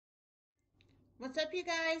What's up, you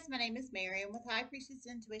guys? My name is Mary. I'm with High Priestess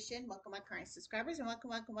Intuition. Welcome, my current subscribers, and welcome,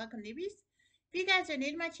 newbies. If you guys are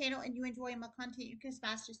new to my channel and you enjoy my content, you can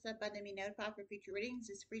smash the sub button and be notified for future readings.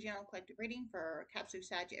 It's a free general collective reading for capsule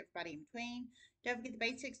side to everybody in between. Don't forget the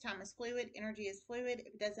basics. Time is fluid. Energy is fluid.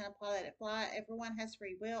 If it doesn't apply, let it fly. Everyone has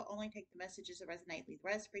free will. Only take the messages that resonate. Leave the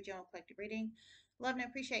rest. Free general collective reading. Love and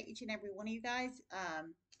appreciate each and every one of you guys.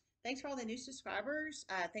 Thanks for all the new subscribers.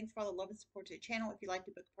 Thanks for all the love and support to the channel. If you'd like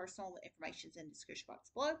to book personal, the information's in the description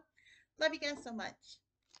box below. Love you guys so much.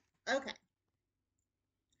 Okay.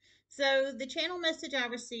 So the channel message I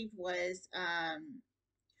received was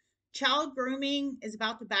child grooming is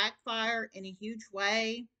about to backfire in a huge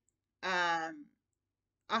way. I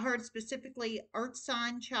heard specifically earth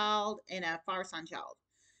sign child and a fire sign child.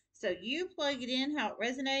 So you plug it in how it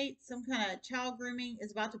resonates. Some kind of child grooming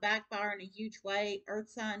is about to backfire in a huge way.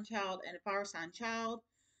 Earth sign child and a fire sign child.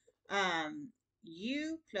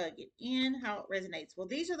 You plug it in how it resonates. Well,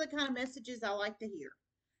 these are the kind of messages I like to hear.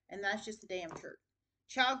 And that's just the damn truth.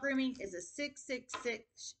 Child grooming is a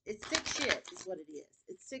 666. It's sick shit is what it is.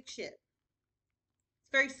 It's sick shit.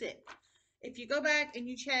 It's very sick. If you go back and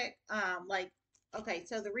you check, okay,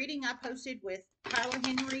 so the reading I posted with Tyler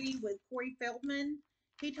Henry with Corey Feldman,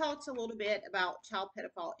 he talks a little bit about child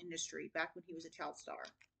pedophile industry back when he was a child star.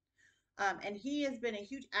 And he has been a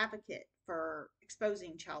huge advocate for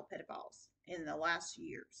exposing child pedophiles in the last few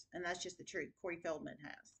years. And that's just the truth. Corey Feldman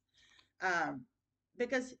has.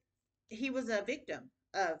 Because he was a victim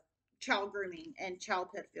of child grooming and child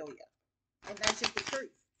pedophilia. And that's just the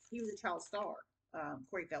truth. He was a child star,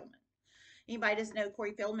 Corey Feldman. Anybody doesn't know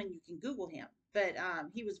Corey Feldman, you can Google him. But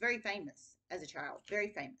he was very famous as a child.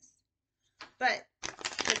 Very famous. But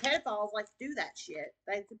the pedophiles like to do that shit.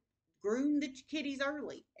 They groom the kiddies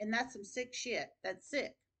early. And that's some sick shit. That's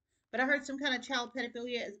sick. But I heard some kind of child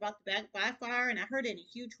pedophilia is about to backfire. And I heard it in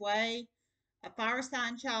a huge way. A fire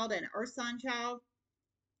sign child and an earth sign child.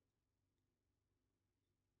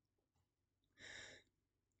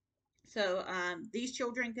 So these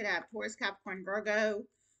children could have Taurus, Capricorn, Virgo,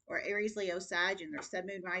 or Aries, Leo, Sag, and their Sun,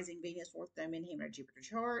 Moon, Rising, Venus, Fourth Domain, Human, or Jupiter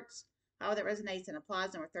charts. How that resonates and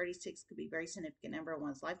applies. Number 36 could be a very significant number in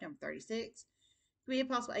one's life. Number 36 could be a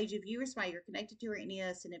possible age of you or somebody you're connected to or any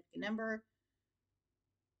significant number.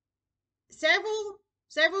 Several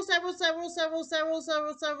series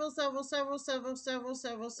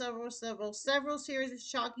of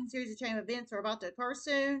shocking series of chain events are about to occur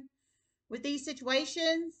soon with these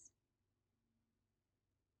situations.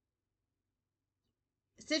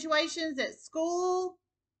 Situations at school,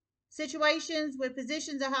 situations with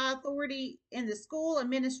positions of high authority in the school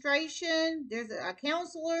administration. There's a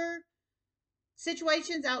counselor.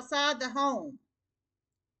 Situations outside the home.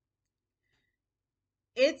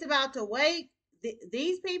 It's about to wake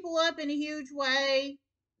these people up in a huge way.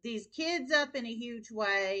 These kids up in a huge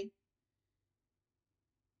way.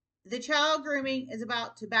 The child grooming is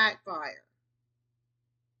about to backfire.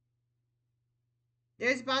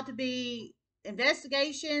 There's about to be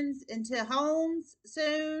investigations into homes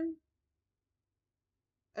soon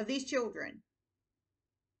of these children.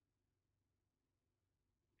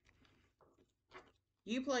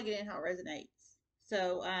 You plug it in how it resonates.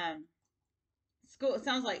 So, school, it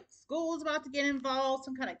sounds like school is about to get involved.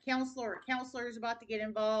 Some kind of counselor or counselor is about to get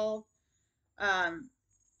involved.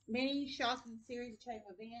 Many shocking series of chain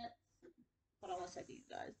events. Hold on one second, you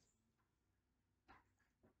guys.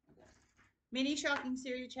 Many shocking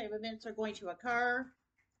series of chain events are going to occur.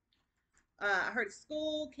 I heard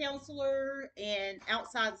school, counselor, and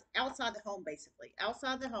outside the home, basically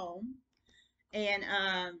outside the home, and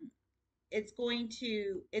it's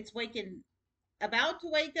about to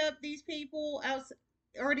wake up these people.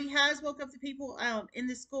 Already has woke up the people in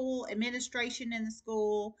the school, administration in the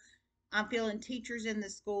school. I'm feeling teachers in the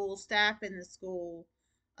school, staff in the school,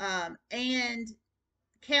 and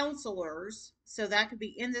counselors. So that could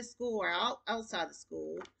be in the school or outside the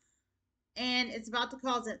school. And it's about to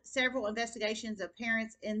cause several investigations of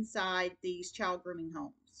parents inside these child grooming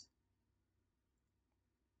homes.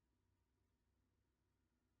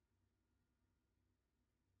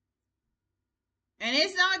 And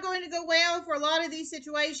it's not going to go well for a lot of these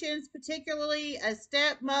situations, particularly a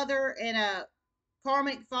stepmother and a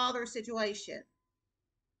karmic father situation.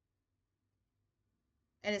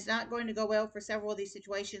 And it's not going to go well for several of these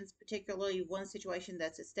situations, particularly one situation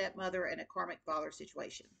that's a stepmother and a karmic father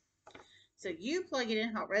situation. So you plug it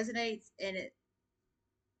in how it resonates, and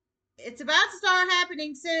it's about to start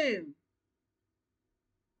happening soon.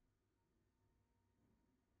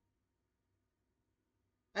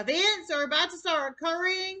 Events are about to start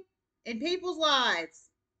occurring in people's lives.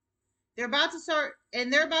 They're about to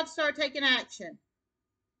start taking action.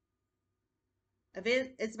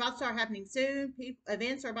 It's about to start happening soon.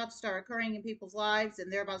 Events are about to start occurring in people's lives,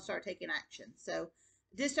 and they're about to start taking action. So,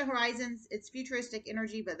 distant horizons, it's futuristic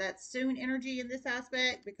energy, but that's soon energy in this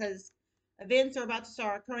aspect because events are about to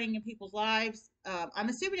start occurring in people's lives. I'm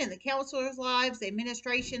assuming in the counselors' lives, the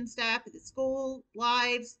administration staff at the school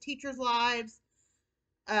lives, teachers' lives,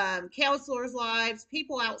 counselors' lives,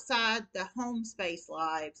 people outside the home space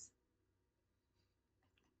lives,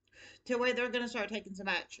 to where they're going to start taking some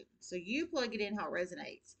action. So you plug it in how it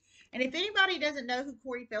resonates. And if anybody doesn't know who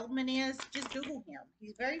Corey Feldman is, just Google him.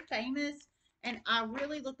 He's very famous, and I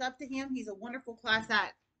really look up to him. He's a wonderful class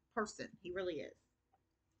act person. He really is.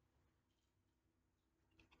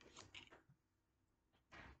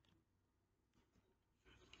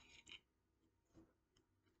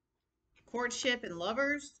 Courtship and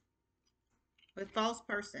lovers with false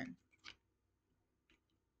person.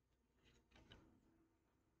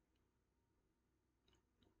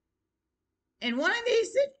 And one of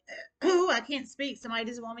these, ooh, I can't speak. Somebody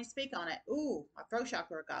doesn't want me to speak on it. Ooh, my throat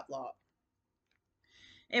chakra got blocked.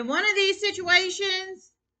 In one of these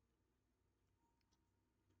situations,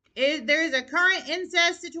 there is a current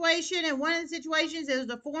incest situation, and one of the situations is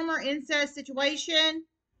a former incest situation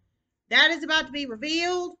that is about to be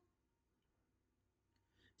revealed.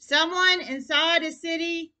 Someone inside a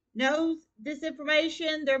city knows this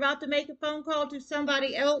information. They're about to make a phone call to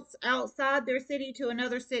somebody else outside their city to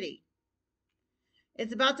another city.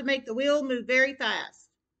 It's about to make the wheel move very fast.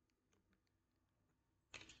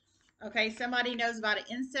 Okay, somebody knows about an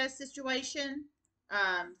incest situation.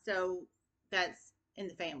 So that's in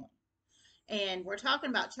the family. And we're talking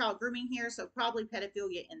about child grooming here, so probably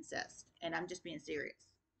pedophilia, incest. And I'm just being serious.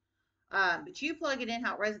 But you plug it in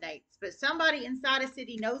how it resonates. But somebody inside a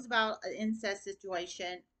city knows about an incest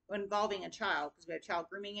situation involving a child, because we have child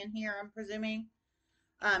grooming in here, I'm presuming.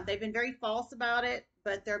 They've been very false about it,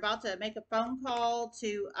 but they're about to make a phone call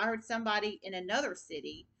to, I heard somebody in another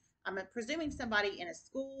city. I'm presuming somebody in a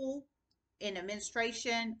school, in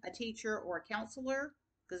administration, a teacher, or a counselor,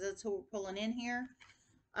 because that's who we're pulling in here.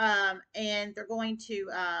 And they're going to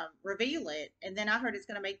reveal it. And then I heard it's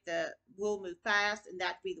going to make the wheel move fast, and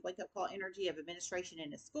that could be the wake up call energy of administration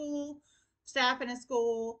in a school, staff in a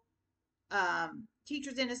school,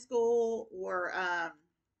 teachers in a school, or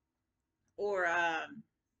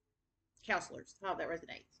counselors. How that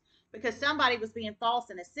resonates, because somebody was being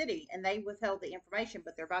false in a city and they withheld the information,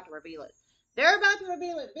 but they're about to reveal it. They're about to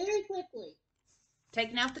reveal it very quickly.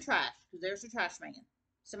 Taking out the trash, because there's the trash man.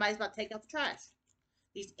 Somebody's about to take out the trash.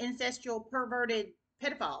 These incestual, perverted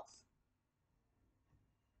pedophiles.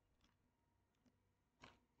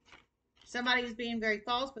 Somebody is being very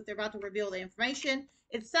false, but they're about to reveal the information.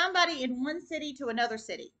 It's somebody in one city to another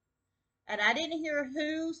city. And I didn't hear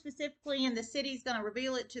who specifically in the city is going to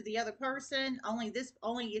reveal it to the other person. Only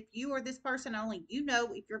if you or this person, only you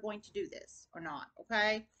know if you're going to do this or not.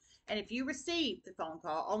 Okay. And if you receive the phone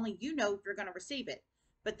call, only you know if you're going to receive it.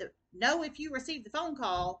 But know if you receive the phone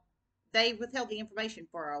call, they withheld the information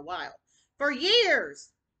for a while. For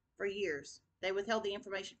years. For years. They withheld the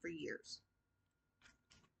information for years.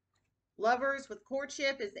 Lovers with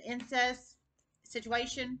courtship is the incest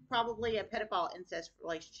situation, probably a pedophile incest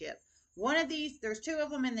relationship. One of these, there's two of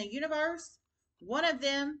them in the universe. One of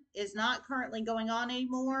them is not currently going on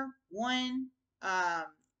anymore. One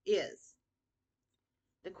is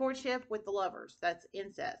the courtship with the lovers. That's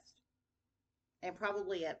incest, and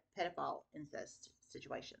probably a pedophile incest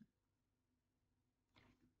situation.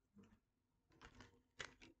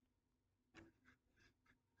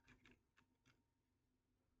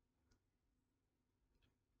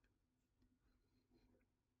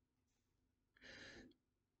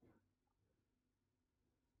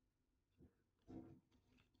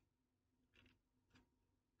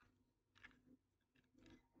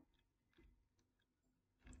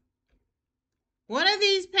 One of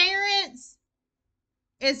these parents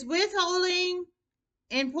is withholding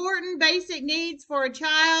important basic needs for a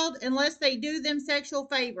child unless they do them sexual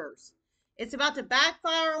favors. It's about to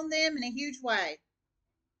backfire on them in a huge way.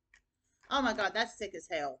 Oh my God, that's sick as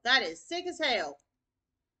hell. That is sick as hell.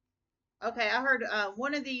 Okay, I heard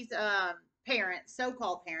one of these parents,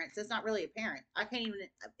 so-called parents, that's not really a parent. I can't even,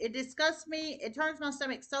 it disgusts me. It turns my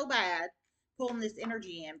stomach so bad pulling this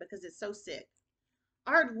energy in because it's so sick.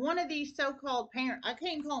 I heard one of these so-called parent, I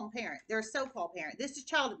can't call them parent. They're a so-called parent. This is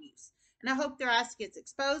child abuse. And I hope their ass gets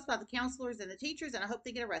exposed by the counselors and the teachers, and I hope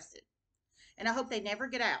they get arrested. And I hope they never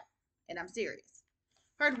get out. And I'm serious.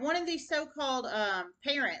 I heard one of these so-called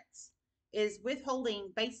parents is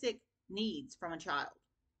withholding basic needs from a child.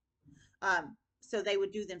 So they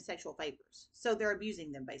would do them sexual favors. So they're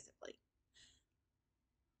abusing them, basically.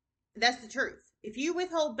 That's the truth. If you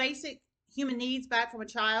withhold basic human needs back from a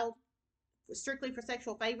child strictly for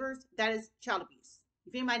sexual favors, that is child abuse.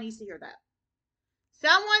 If anybody needs to hear that.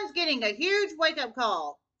 Someone's getting a huge wake-up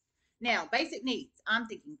call. Now, basic needs. I'm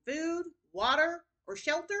thinking food, water, or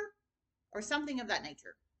shelter, or something of that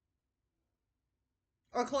nature.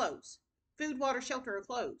 Or clothes. Food, water, shelter, or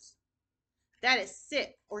clothes. That is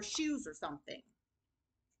sick. Or shoes or something.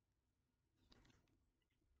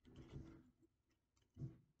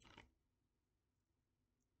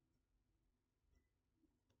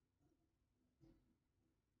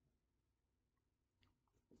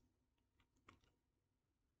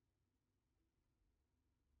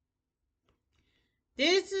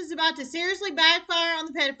 This is about to seriously backfire on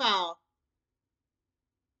the pedophile.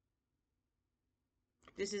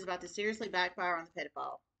 This is about to seriously backfire on the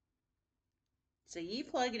pedophile. So you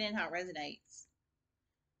plug it in how it resonates.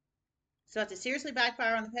 So it's to seriously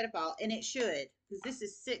backfire on the pedophile, and it should, because this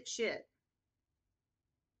is sick shit.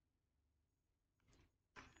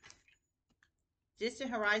 Distant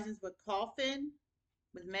horizons with coffin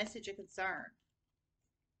with message of concern.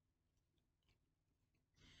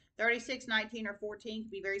 36, 19, or 14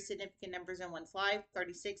 could be very significant numbers in one's life.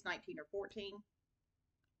 36, 19, or 14.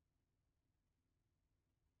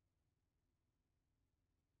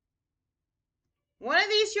 One of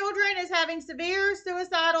these children is having severe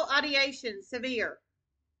suicidal ideation. Severe.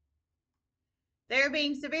 They are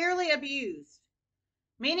being severely abused.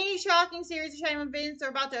 Many shocking series of shame events are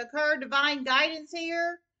about to occur. Divine guidance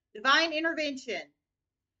here. Divine intervention.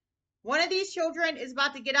 One of these children is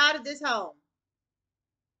about to get out of this home.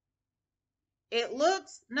 It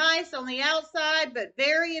looks nice on the outside, but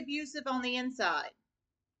very abusive on the inside.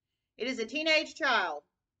 It is a teenage child.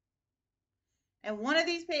 And one of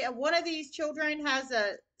these children has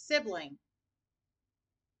a sibling.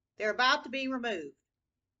 They're about to be removed.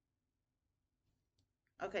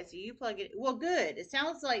 Okay, so you plug it. Well, good. It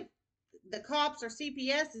sounds like the cops or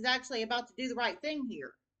CPS is actually about to do the right thing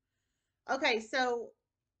here. Okay, so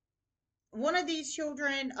one of these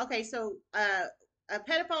children. Okay, so a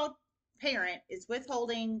pedophile parent is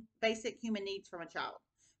withholding basic human needs from a child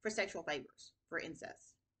for sexual favors, for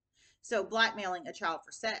incest. So blackmailing a child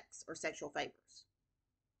for sex or sexual favors,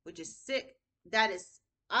 which is sick. That is,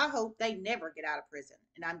 I hope they never get out of prison.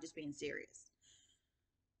 And I'm just being serious.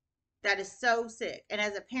 That is so sick. And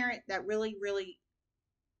as a parent, that really, really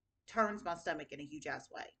turns my stomach in a huge ass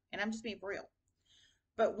way. And I'm just being for real.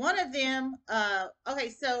 But one of them, okay,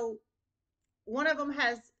 so one of them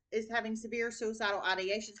is having severe suicidal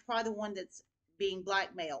ideations. Probably the one that's being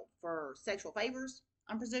blackmailed for sexual favors,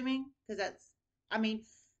 I'm presuming. Because that's, I mean,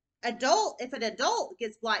 if an adult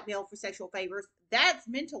gets blackmailed for sexual favors, that's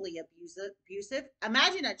mentally abusive.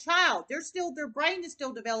 Imagine a child. Their brain is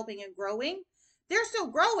still developing and growing. They're still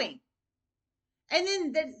growing. And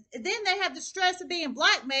then they have the stress of being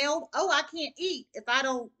blackmailed. Oh, I can't eat if I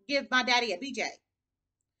don't give my daddy a BJ.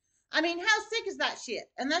 I mean, how sick is that shit?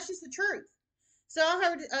 And that's just the truth. So I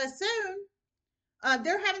heard soon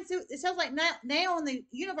they're having, it sounds like now in the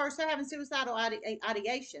universe, they're having suicidal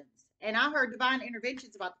ideations. And I heard divine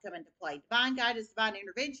interventions about to come into play. Divine guidance, divine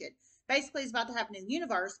intervention. Basically, it's about to happen in the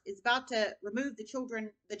universe. It's about to remove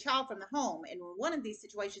the child from the home. And in one of these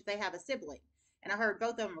situations, they have a sibling. And I heard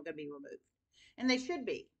both of them are going to be removed. And they should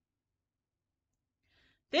be.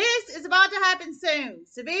 This is about to happen soon.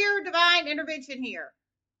 Severe divine intervention here.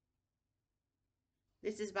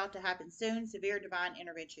 This is about to happen soon. Severe divine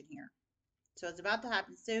intervention here. So it's about to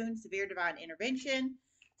happen soon. Severe divine intervention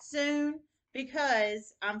soon,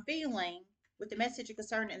 because I'm feeling with the message of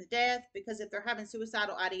concern and the death, because if they're having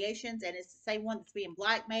suicidal ideations and it's the same one that's being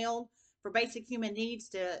blackmailed for basic human needs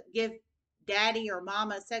to give daddy or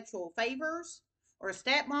mama sexual favors, or a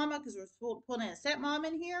stepmama, because we're putting a stepmom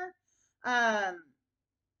in here,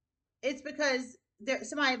 it's because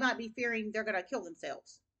somebody might be fearing they're going to kill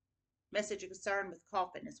themselves. Message of concern with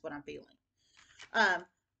coffin is what I'm feeling.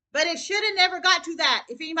 But it should have never got to that,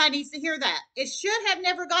 if anybody needs to hear that. It should have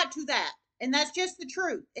never got to that. And that's just the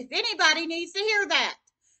truth. If anybody needs to hear that,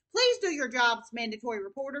 please do your jobs, mandatory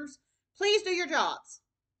reporters. Please do your jobs.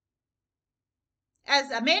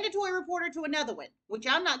 As a mandatory reporter to another one, which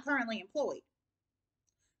I'm not currently employed.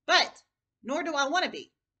 But, nor do I want to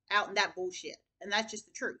be out in that bullshit. And that's just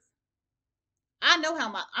the truth. I know how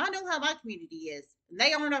my community is. And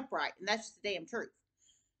they aren't upright. And that's just the damn truth.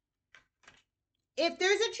 If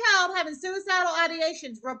there's a child having suicidal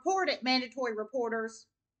ideations, report it, mandatory reporters.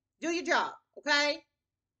 Do your job, okay?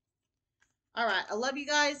 All right. I love you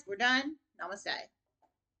guys. We're done. Namaste.